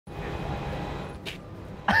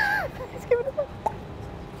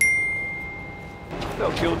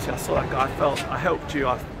felt guilty. I saw that guy. I helped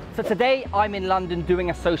you. So today I'm in London doing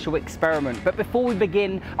a social experiment, but before we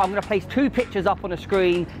begin, I'm going to place 2 pictures up on the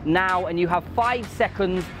screen now, and you have 5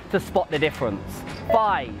 seconds to spot the difference.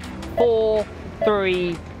 5, 4,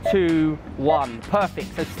 3, 2, 1.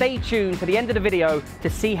 Perfect. So stay tuned to the end of the video to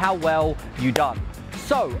see how well you've done.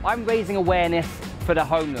 So I'm raising awareness for the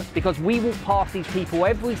homeless because we walk past these people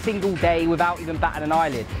every single day without even batting an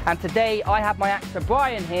eyelid. And today I have my actor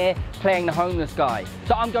Brian here playing the homeless guy.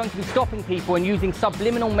 So I'm going to be stopping people and using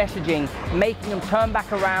subliminal messaging, making them turn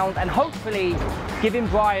back around and hopefully giving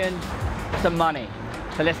Brian some money.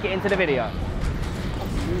 So let's get into the video.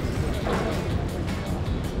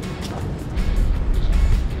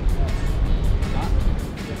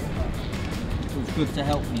 It's good to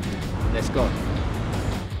help people. Let's go.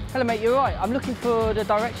 Hello mate, you're right. I'm looking for the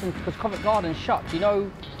directions because Covent Garden's shut. Do you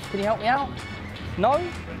know, can you help me out? No?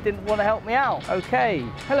 Didn't want to help me out. Okay.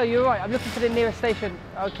 Hello, you're right. I'm looking for the nearest station.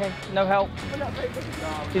 Okay, no help. You're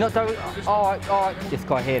not doing, all right. This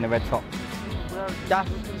guy here in the red top. That's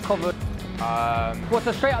covered. What's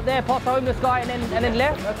so straight up there, past the homeless guy and then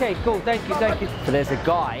left? Okay, cool, thank you. So there's a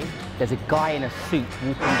guy in a suit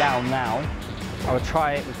walking down now. I will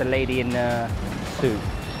try it with the lady in the suit.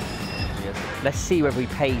 Let's see whether he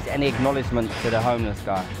pays any acknowledgement to the homeless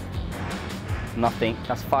guy. Nothing.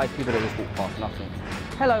 That's 5 people that just walked past, nothing.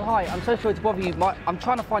 Hello, hi, I'm so sorry to bother you. I'm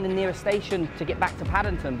trying to find the nearest station to get back to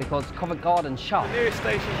Paddington because Covent Garden's shut. The nearest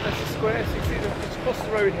station is Leicester Square, so you see it's across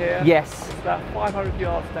the road here. Yes. It's about 500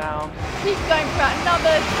 yards down. Keep going for about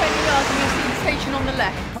another 20 yards and you'll see the station on the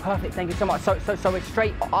left. Perfect, thank you so much. So it's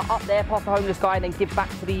straight up there past the homeless guy and then give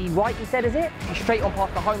back to the right, you said, is it? Straight on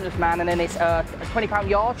past the homeless man and then it's £20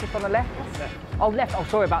 yards just on the left? Left. Oh, left, oh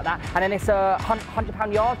sorry about that. And then it's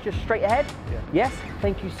 £100 yards just straight ahead? Yeah. Yes?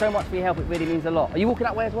 Thank you so much for your help, it really means a lot. Are you walking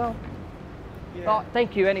that way as well? Yeah. Oh,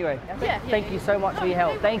 thank you anyway. Yeah. Thank you so much for your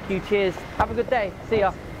help. Thank you, cheers. Have a good day. See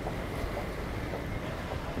ya.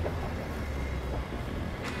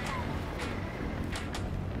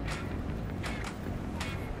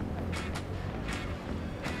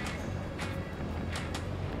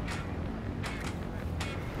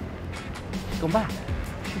 She's gone back.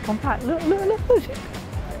 She's gone back. Look.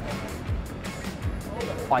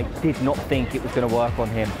 I did not think it was going to work on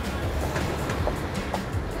him. How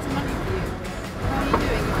are you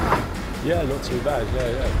doing? Yeah, not too bad,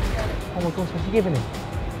 yeah. Oh my gosh, what's he giving him?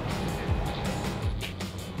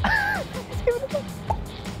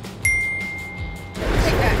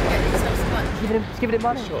 Take that and get yourself some lunch. He's giving him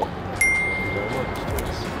money? Sure. Thank you very much.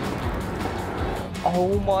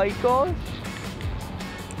 Oh my gosh.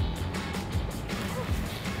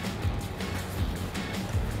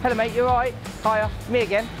 Hello mate, you alright? Hiya, it's me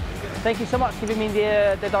again. Thank you so much for giving me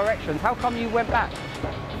the directions. How come you went back? I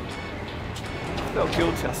felt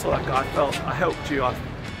guilty. I saw that guy. I helped you.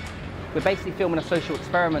 We're basically filming a social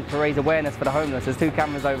experiment to raise awareness for the homeless. There's 2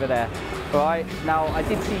 cameras over there. Alright, now I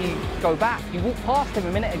did see you go back. You walked past him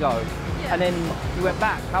a minute ago and then you went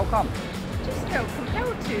back. How come? Just felt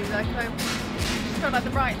compelled to. Like I just felt like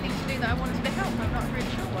the right thing to do, that I wanted to help. I'm not really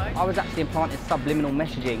sure why. I was actually implanted subliminal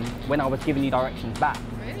messaging when I was giving you directions back.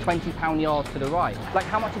 Really? £20 yards to the right. Like,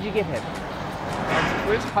 how much did you give him? 100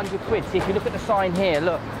 quid. 100 quid. See, if you look at the sign here,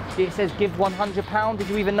 look, it says give £100. Did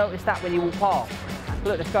you even notice that when you walk past?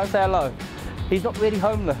 Look, let's go and say hello. He's not really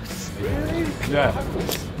homeless. Really? Yeah,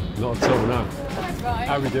 not at all, no. That's right.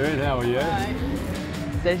 How are we doing? How are you? Right.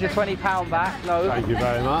 There's your £20 back. No. Thank you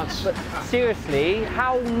very much. But seriously,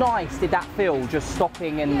 how nice did that feel, just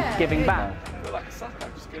stopping and giving back? I feel like a sucker.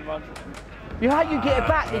 Just give 100. How do you get it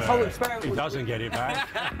back, this whole experiment? He doesn't get it back.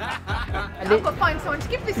 I've got to find someone to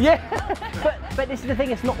give this to. Yeah, but this is the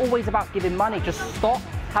thing, it's not always about giving money. Just stop,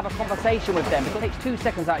 have a conversation with them. It takes 2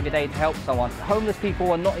 seconds out of your day to help someone. Homeless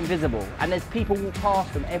people are not invisible, and there's people walk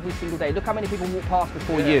past them every single day. Look how many people walk past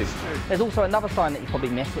before you. There's also another sign that you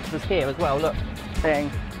probably missed, which was here as well, look,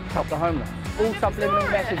 saying, help the homeless. All subliminal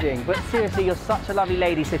messaging, but seriously, you're such a lovely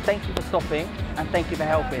lady, so thank you for stopping, and thank you for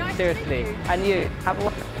helping, Nice seriously. to meet you. And you, have a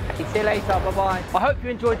wonderful day. See you later, bye-bye. I hope you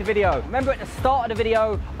enjoyed the video. Remember at the start of the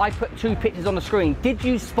video, I put 2 pictures on the screen. Did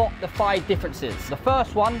you spot the 5 differences? The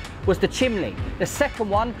first one was the chimney. The second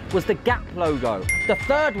one was the Gap logo. The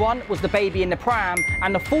third one was the baby in the pram.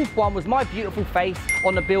 And the 4th one was my beautiful face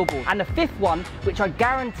on the billboard. And the 5th one, which I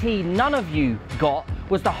guarantee none of you got,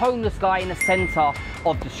 was the homeless guy in the centre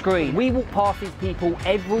of the screen. We walk past these people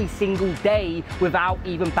every single day without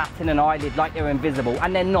even batting an eyelid, like they're invisible,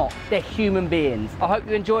 and they're not. They're human beings. I hope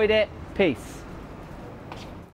you enjoyed it. Peace.